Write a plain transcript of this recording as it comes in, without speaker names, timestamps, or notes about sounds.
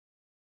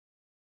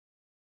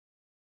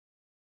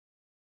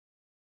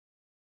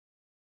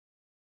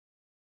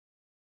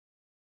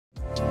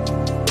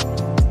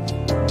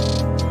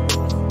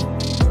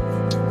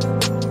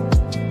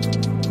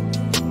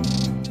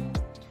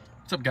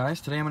What's up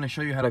guys, today I'm going to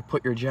show you how to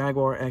put your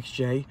Jaguar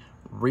XJ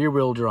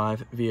rear-wheel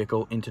drive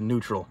vehicle into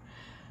neutral.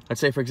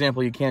 Let's say for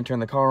example you can't turn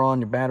the car on,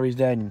 your battery's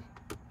dead,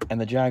 and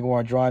the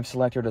Jaguar drive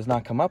selector does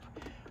not come up.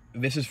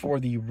 This is for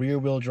the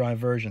rear-wheel drive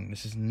version.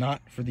 This is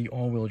not for the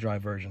all-wheel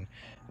drive version.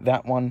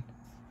 That one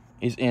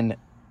is in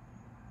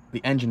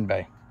the engine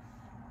bay.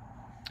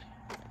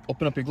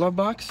 Open up your glove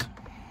box,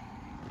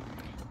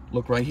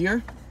 look right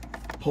here,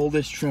 pull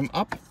this trim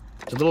up.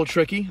 It's a little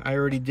tricky, I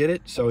already did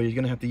it, so you're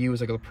gonna have to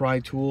use like a pry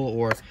tool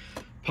or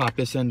pop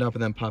this end up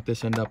and then pop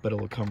this end up, but it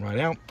will come right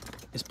out.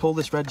 Just pull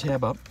this red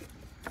tab up,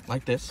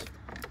 like this,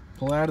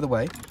 pull it out of the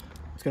way.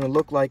 It's gonna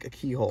look like a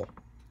keyhole.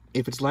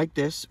 If it's like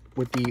this,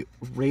 with the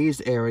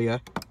raised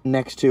area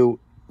next to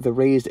the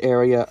raised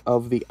area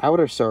of the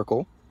outer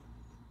circle,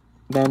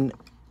 then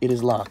it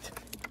is locked.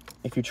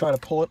 If you try to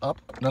pull it up,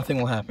 nothing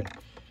will happen.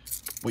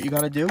 What you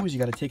gotta do is you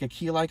gotta take a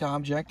key-like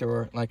object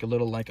or like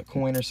a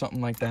coin or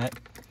something like that.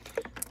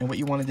 And what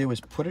you want to do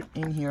is put it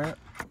in here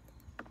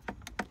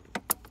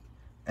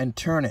and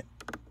turn it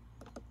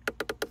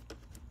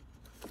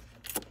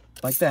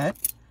like that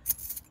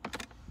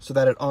so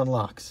that it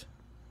unlocks.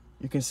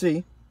 You can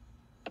see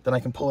that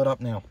I can pull it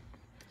up now.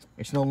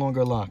 It's no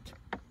longer locked.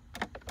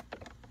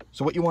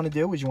 So what you want to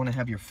do is you want to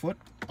have your foot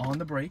on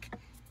the brake,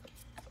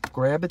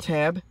 grab the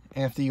tab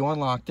after you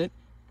unlocked it,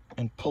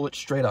 and pull it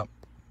straight up.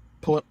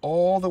 Pull it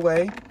all the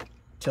way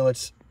till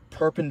it's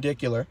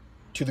perpendicular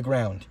to the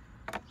ground.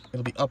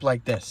 It'll be up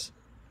like this.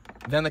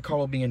 Then the car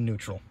will be in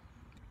neutral.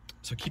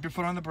 So keep your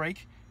foot on the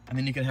brake, and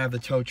then you can have the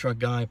tow truck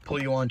guy pull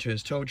you onto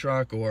his tow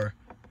truck or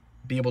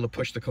be able to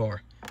push the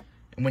car.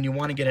 And when you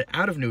want to get it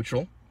out of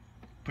neutral,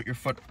 put your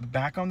foot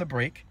back on the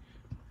brake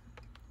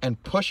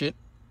and push it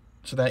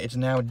so that it's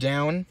now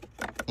down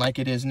like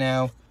it is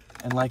now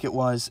and like it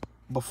was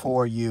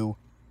before you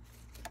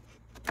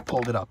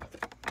pulled it up.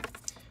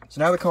 So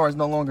now the car is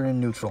no longer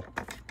in neutral.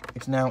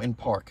 It's now in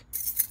park.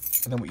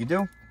 And then what you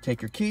do,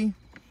 take your key,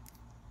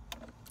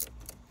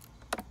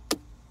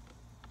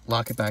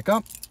 lock it back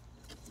up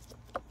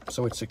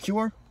so it's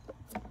secure,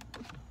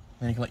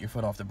 then you can let your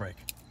foot off the brake.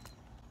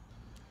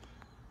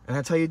 And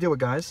that's how you do it,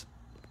 guys.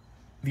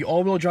 The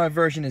all-wheel drive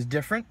version is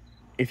different.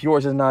 If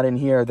yours is not in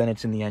here, then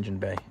it's in the engine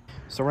bay.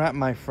 So we're at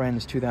my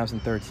friend's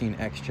 2013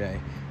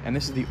 XJ, and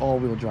this is the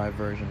all-wheel drive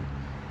version.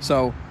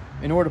 So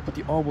in order to put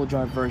the all-wheel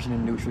drive version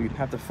in neutral, you'd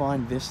have to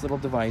find this little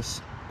device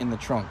in the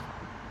trunk.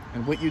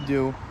 And what you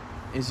do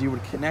is you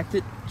would connect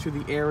it to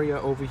the area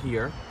over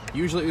here.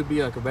 Usually it would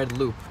be like a red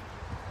loop.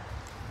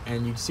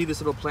 And you'd see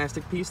this little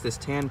plastic piece, this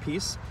tan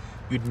piece,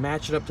 you'd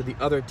match it up to the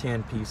other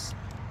tan piece,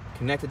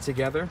 connect it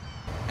together,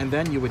 and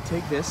then you would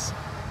take this,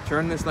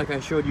 turn this like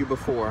I showed you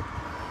before,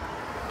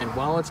 and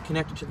while it's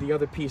connected to the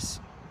other piece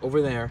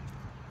over there,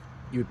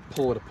 you'd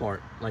pull it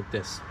apart like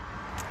this.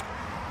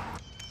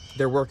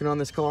 They're working on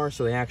this car,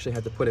 so they actually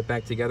had to put it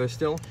back together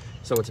still,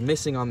 so it's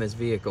missing on this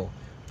vehicle,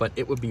 but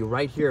it would be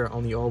right here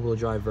on the all-wheel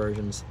drive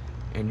versions,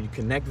 and you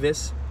connect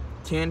this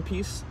tan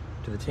piece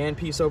to the tan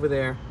piece over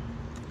there,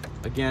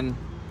 again,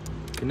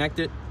 connect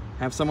it,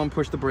 have someone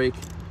push the brake,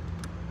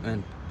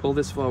 and pull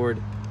this forward,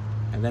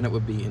 and then it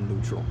would be in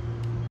neutral.